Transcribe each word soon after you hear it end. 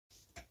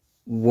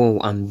Whoa,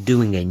 I'm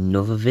doing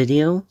another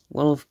video?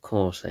 Well, of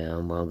course I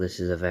am. Well, this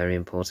is a very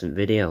important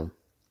video.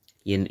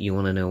 You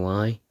wanna know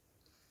why?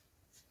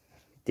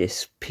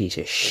 This piece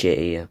of shit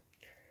here.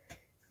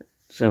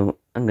 So,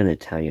 I'm gonna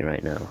tell you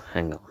right now.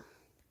 Hang on.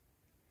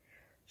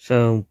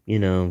 So,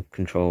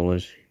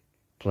 controllers,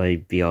 play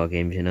VR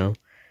games,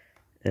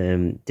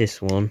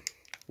 this one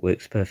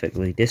works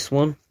perfectly. This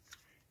one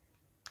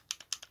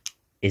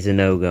is a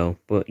no-go.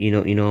 But, you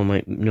know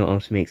what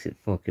else makes it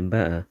fucking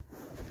better?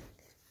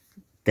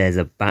 There's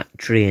a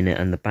battery in it,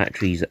 and the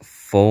battery's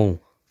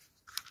full.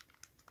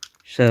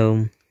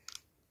 So,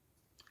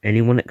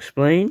 anyone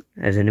explain?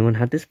 Has anyone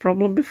had this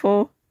problem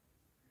before?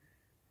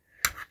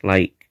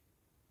 Like,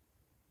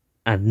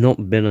 I've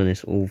not been on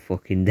this all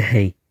fucking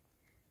day.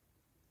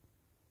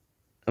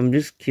 I'm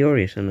just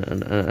curious, and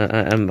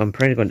I'm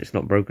praying to God it's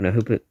not broken. I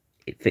hope it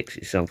fixes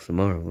itself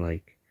tomorrow.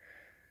 Like,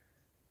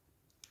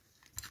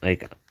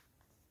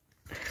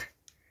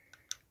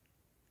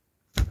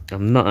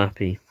 I'm not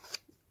happy.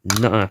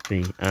 Not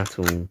happy at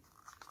all.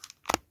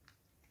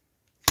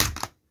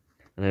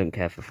 I don't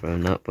care for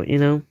throwing that, but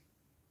anyone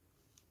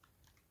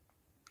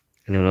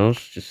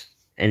else? Just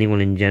anyone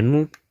in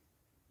general?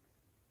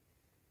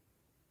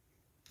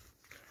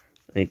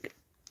 Like,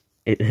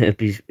 it'd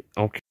be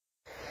okay.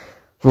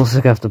 Looks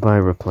like I have to buy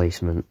a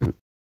replacement.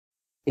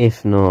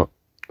 If not,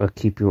 I'll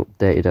keep you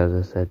updated, as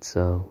I said,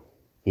 so,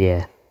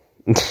 yeah.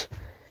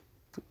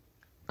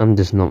 I'm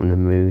just not in the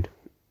mood.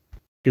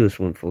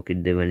 Just won't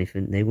fucking do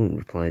anything. They won't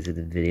reply to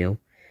the video.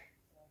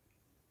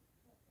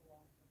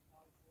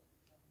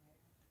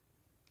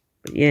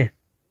 But yeah.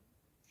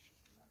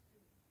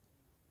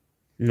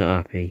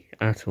 Not happy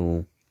at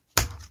all.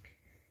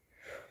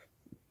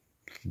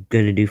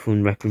 Gonna do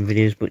fun rapping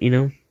videos, but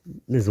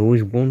there's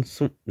always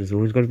there's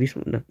always got to be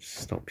something that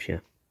stops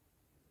you.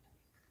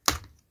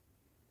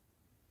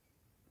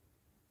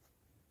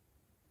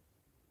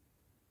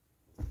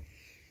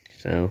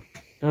 So,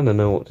 I don't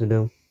know what to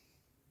do.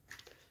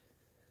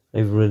 I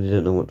really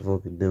don't know what to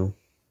fucking do.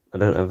 I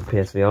don't have a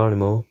PSVR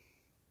anymore.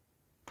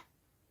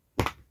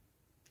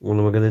 What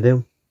am I gonna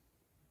do?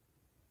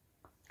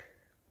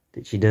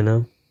 Did you don't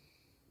know?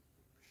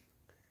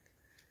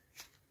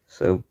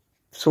 So,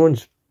 someone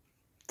just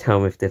tell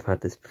me if they've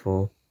had this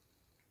before.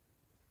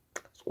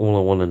 That's all I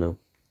want to know.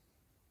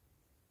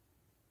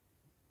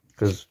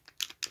 Because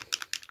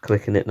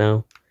clicking it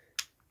now,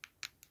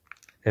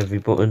 every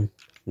button,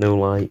 no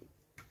light.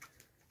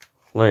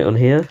 Light on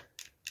here,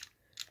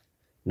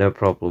 no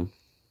problem.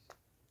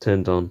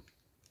 Turned on.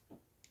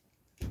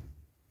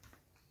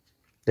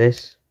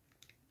 This,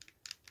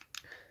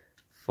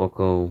 fuck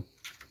all.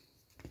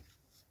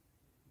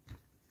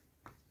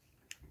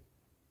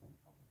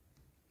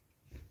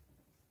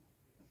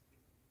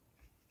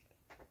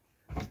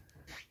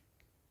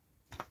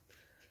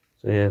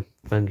 So yeah,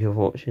 thank you for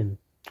watching.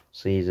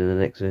 See you in the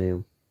next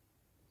video.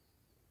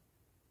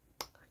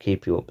 I'll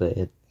keep you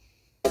updated.